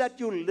city that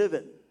you live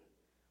in?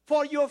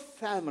 For your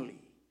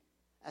family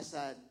as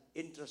an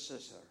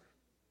intercessor?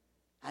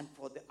 And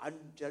for the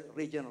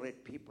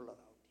unregenerate people around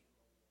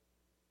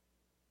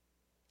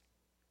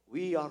you.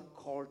 We are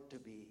called to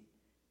be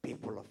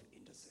people of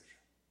intercession.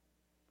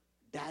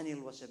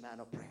 Daniel was a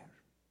man of prayer.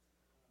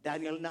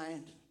 Daniel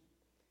 9,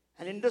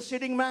 an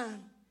interceding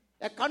man,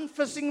 a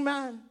confessing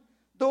man.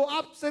 Though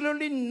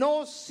absolutely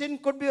no sin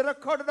could be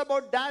recorded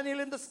about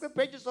Daniel in the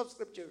pages of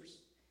scriptures,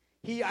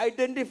 he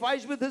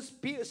identifies with his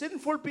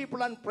sinful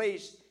people and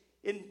prays.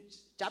 In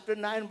chapter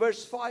 9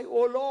 verse 5,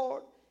 O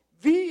Lord,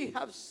 we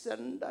have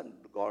sinned and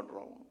gone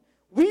wrong.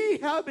 We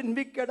have been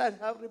wicked and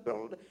have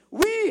rebelled.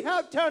 We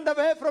have turned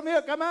away from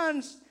your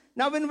commands.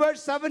 Now in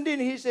verse 17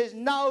 he says,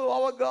 now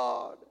our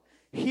God,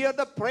 hear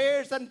the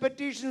prayers and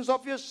petitions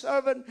of your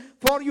servant.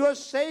 For your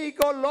sake,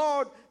 O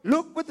Lord,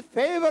 look with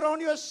favor on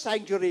your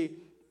sanctuary.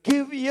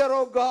 Give ear,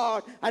 O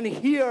God, and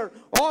hear.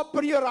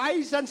 Open your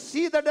eyes and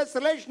see the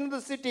desolation of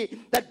the city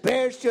that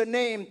bears your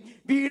name.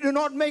 We do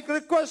not make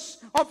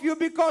requests of you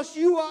because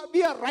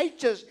we are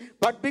righteous,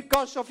 but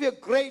because of your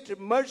great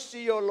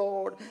mercy, O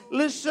Lord.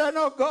 Listen,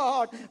 O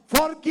God.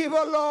 Forgive,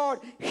 O Lord.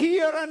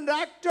 Hear and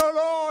act, O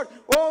Lord.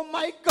 Oh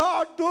my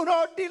God, do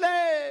not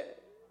delay.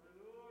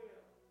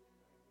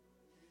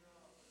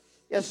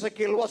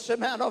 Ezekiel was a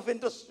man of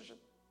intercession.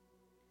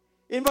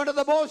 In one of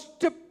the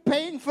most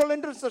painful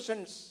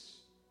intercessions,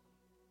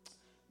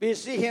 we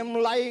see him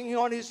lying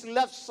on his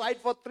left side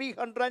for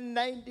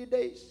 390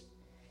 days,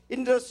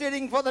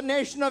 interceding for the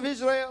nation of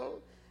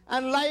Israel,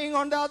 and lying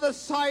on the other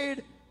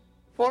side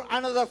for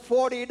another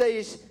 40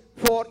 days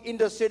for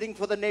interceding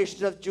for the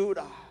nation of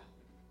Judah.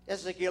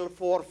 Ezekiel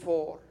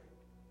 4:4.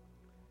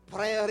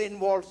 Prayer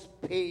involves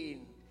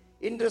pain.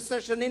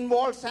 Intercession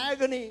involves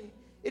agony.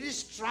 It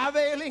is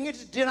travailing,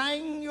 it's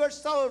denying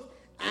yourself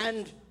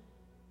and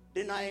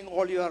denying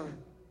all your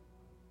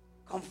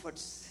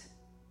comforts.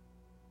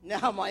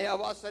 Nehemiah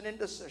was an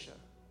intercessor,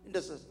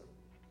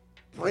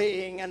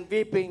 praying and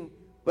weeping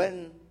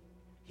when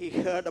he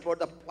heard about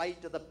the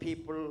plight of the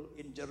people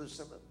in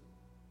Jerusalem.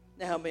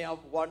 Nehemiah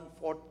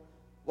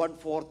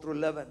 1:4 through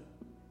 11.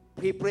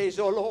 He prays,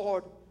 O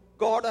Lord,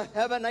 God of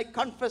heaven, I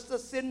confess the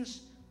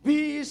sins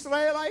we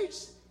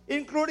Israelites,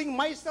 including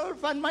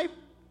myself and my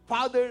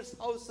father's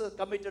house,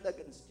 committed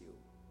against you.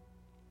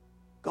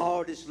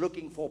 God is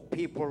looking for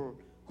people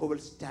who will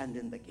stand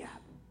in the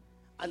gap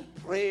and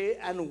pray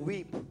and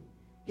weep.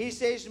 He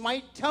says,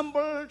 my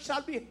temple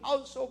shall be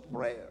house of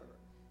prayer.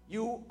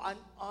 You and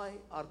I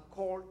are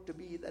called to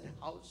be that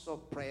house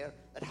of prayer,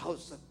 that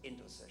house of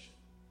intercession.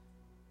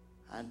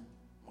 And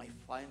my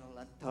final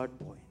and third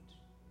point.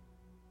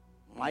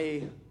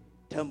 My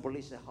temple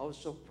is a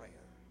house of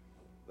prayer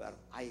where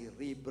I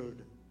rebuild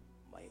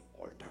my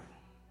altar.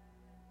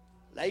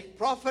 Like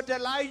Prophet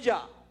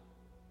Elijah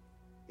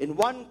in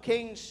 1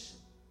 Kings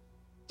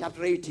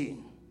chapter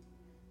 18,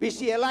 we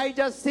see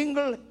Elijah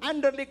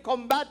single-handedly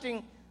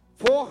combating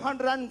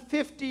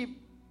 450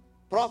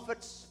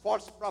 prophets,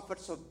 false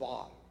prophets of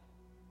Baal.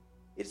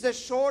 It's a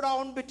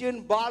showdown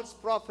between Baal's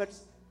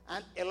prophets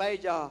and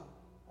Elijah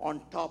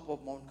on top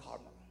of Mount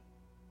Carmel.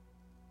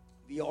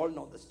 We all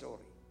know the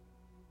story.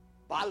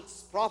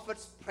 Baal's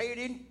prophets prayed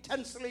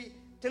intensely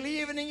till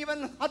evening,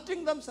 even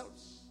hurting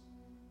themselves.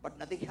 But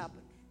nothing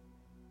happened.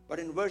 But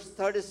in verse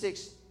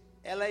 36,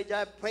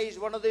 Elijah prays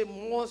one of the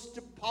most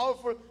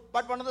powerful,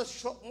 but one of the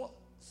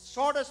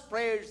shortest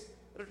prayers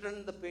written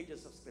in the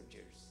pages of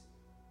scriptures.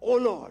 O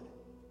Lord,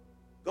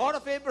 God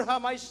of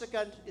Abraham, Isaac,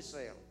 and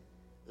Israel,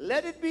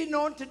 let it be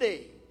known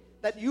today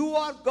that you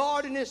are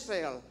God in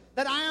Israel,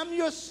 that I am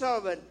your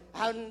servant,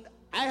 and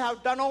I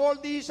have done all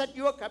these at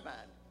your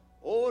command.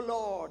 O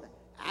Lord,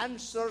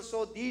 answer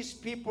so these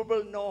people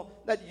will know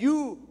that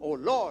you, O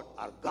Lord,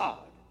 are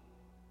God.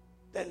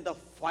 Then the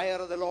fire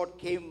of the Lord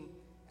came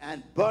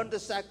and burned the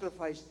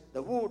sacrifice,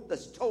 the wood, the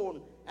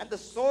stone, and the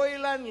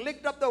soil, and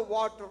licked up the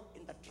water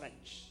in the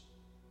trench.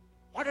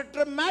 What a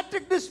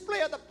dramatic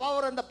display of the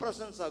power and the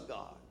presence of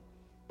God.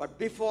 But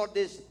before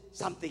this,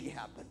 something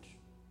happened.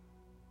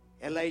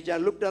 Elijah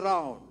looked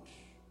around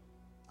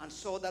and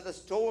saw that the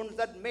stones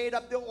that made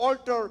up the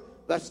altar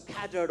were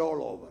scattered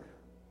all over.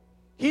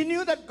 He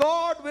knew that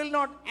God will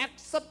not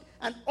accept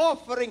an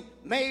offering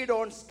made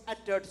on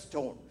scattered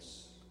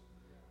stones.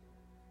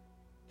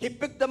 He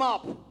picked them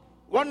up,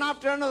 one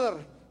after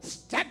another,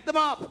 stacked them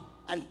up,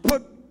 and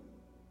put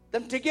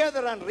them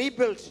together and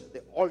rebuilt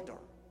the altar.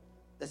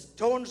 The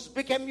stones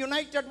became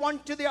united one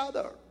to the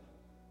other.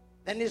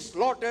 Then he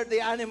slaughtered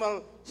the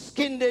animal,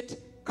 skinned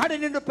it, cut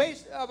it into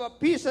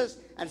pieces,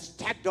 and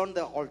stacked on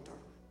the altar.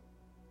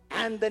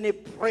 And then he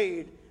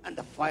prayed, and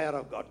the fire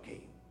of God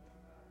came.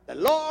 The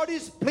Lord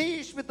is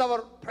pleased with our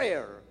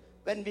prayer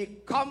when we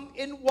come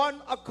in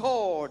one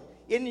accord,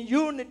 in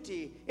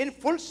unity, in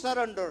full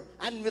surrender,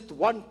 and with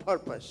one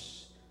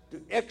purpose,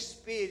 to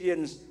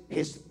experience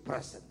His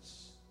presence.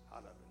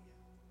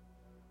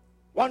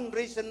 One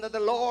reason that the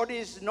Lord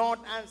is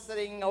not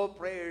answering our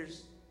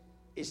prayers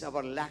is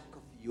our lack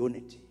of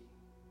unity,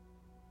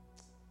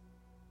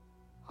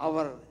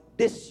 our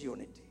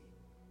disunity.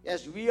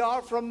 Yes, we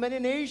are from many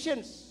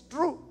nations,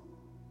 true,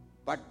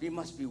 but we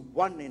must be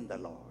one in the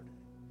Lord.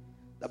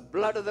 The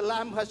blood of the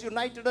Lamb has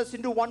united us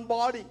into one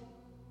body.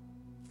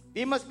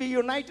 We must be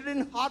united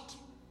in heart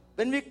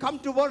when we come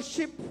to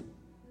worship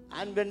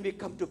and when we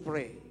come to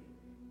pray.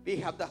 We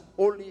have the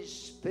Holy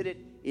Spirit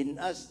in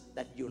us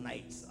that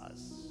unites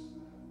us.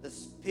 The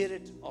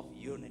spirit of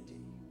unity.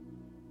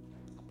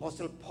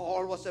 Apostle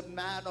Paul was a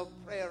man of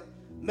prayer.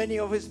 Many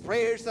of his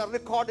prayers are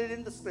recorded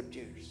in the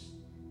scriptures.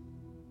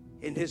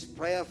 In his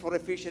prayer for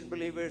Ephesian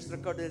believers,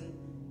 recorded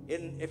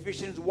in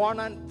Ephesians 1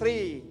 and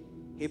 3,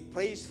 he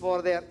prays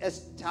for their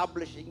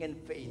establishing in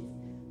faith,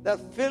 their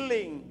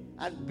filling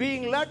and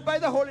being led by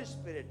the Holy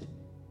Spirit,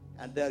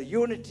 and their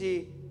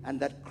unity,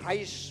 and that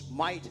Christ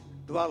might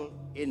dwell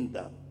in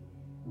them,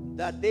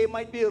 that they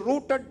might be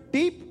rooted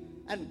deep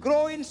and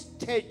grow in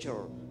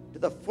stature to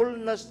the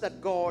fullness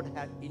that God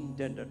had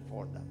intended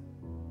for them.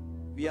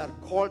 We are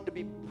called to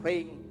be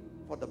praying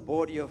for the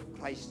body of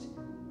Christ,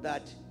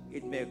 that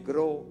it may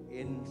grow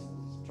in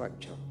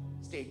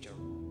stature.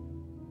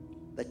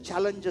 The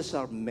challenges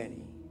are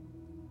many.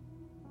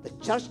 The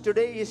church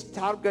today is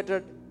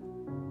targeted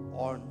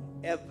on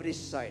every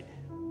side.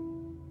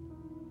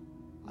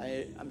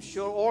 I'm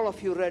sure all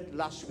of you read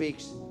last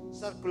week's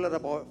circular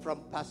from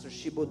Pastor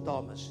Shibu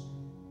Thomas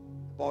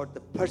about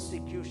the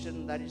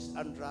persecution that is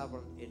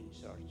unraveled in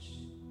church,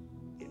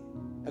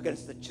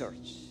 against the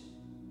church.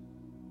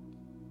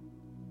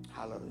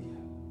 Hallelujah.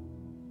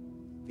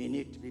 We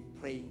need to be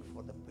praying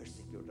for the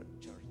persecuted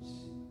church.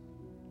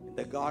 In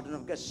the Garden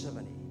of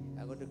Gethsemane,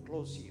 I'm going to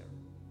close here.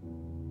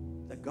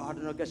 The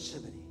Garden of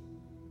Gethsemane,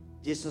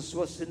 Jesus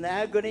was in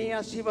agony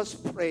as he was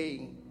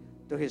praying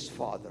to his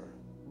Father.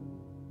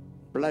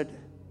 Blood,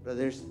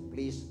 brothers,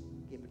 please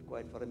keep it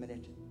quiet for a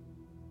minute.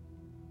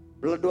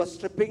 Blood was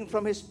dripping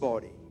from his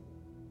body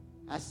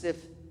as if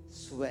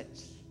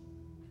sweat.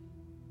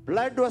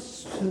 Blood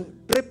was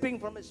dripping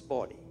from his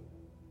body.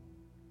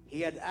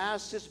 He had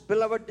asked his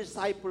beloved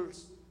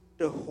disciples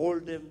to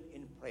hold him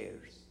in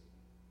prayers,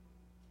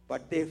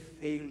 but they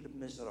failed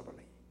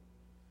miserably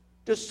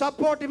to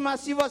support him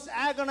as he was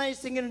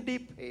agonizing in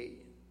deep pain.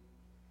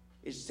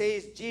 It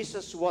says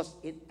Jesus was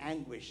in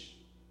anguish.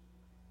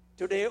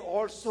 Today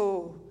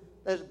also,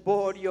 the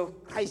body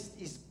of Christ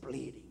is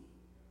bleeding.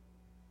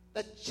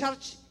 The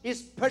church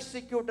is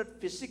persecuted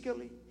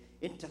physically,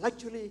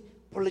 intellectually,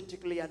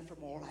 politically, and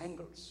from all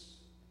angles.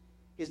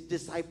 His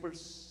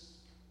disciples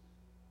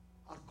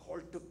are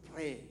called to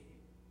pray.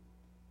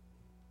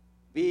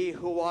 We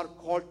who are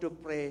called to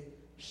pray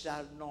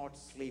shall not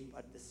sleep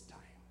at this time.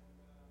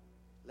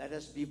 Let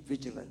us be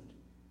vigilant.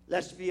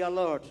 Let's be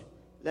alert.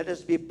 Let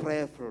us be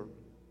prayerful,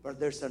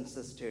 brothers and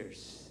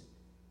sisters.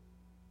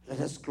 Let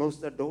us close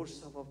the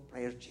doors of our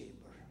prayer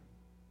chamber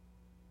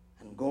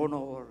and go on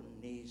our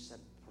knees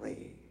and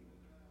pray.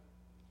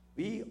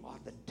 We are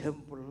the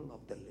temple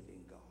of the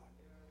living God,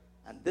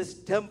 and this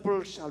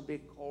temple shall be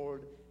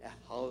called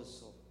a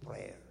house of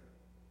prayer.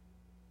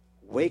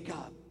 Wake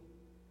up.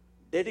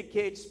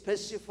 Dedicate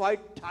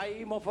specified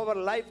time of our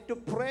life to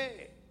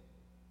pray.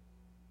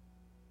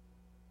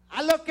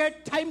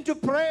 Allocate time to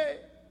pray.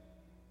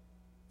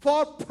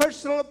 For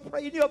personal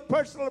prayer, in your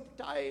personal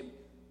time.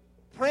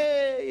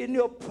 Pray in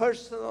your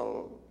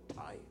personal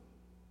time.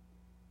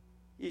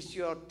 Is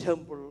your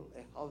temple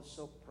a house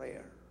of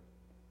prayer?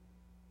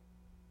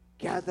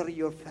 Gather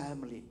your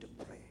family to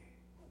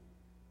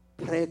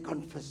pray. Pray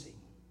confessing.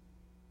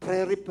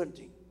 Pray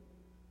repenting.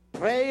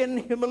 Pray in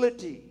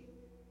humility.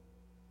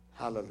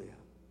 Hallelujah.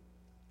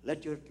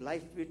 Let your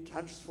life be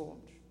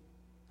transformed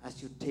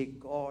as you take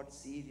God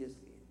seriously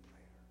in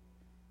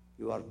prayer.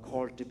 You are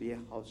called to be a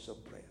house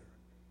of prayer.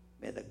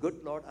 May the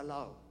good Lord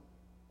allow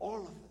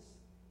all of us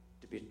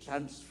to be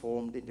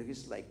transformed into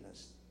his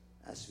likeness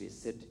as we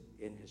sit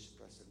in his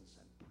presence.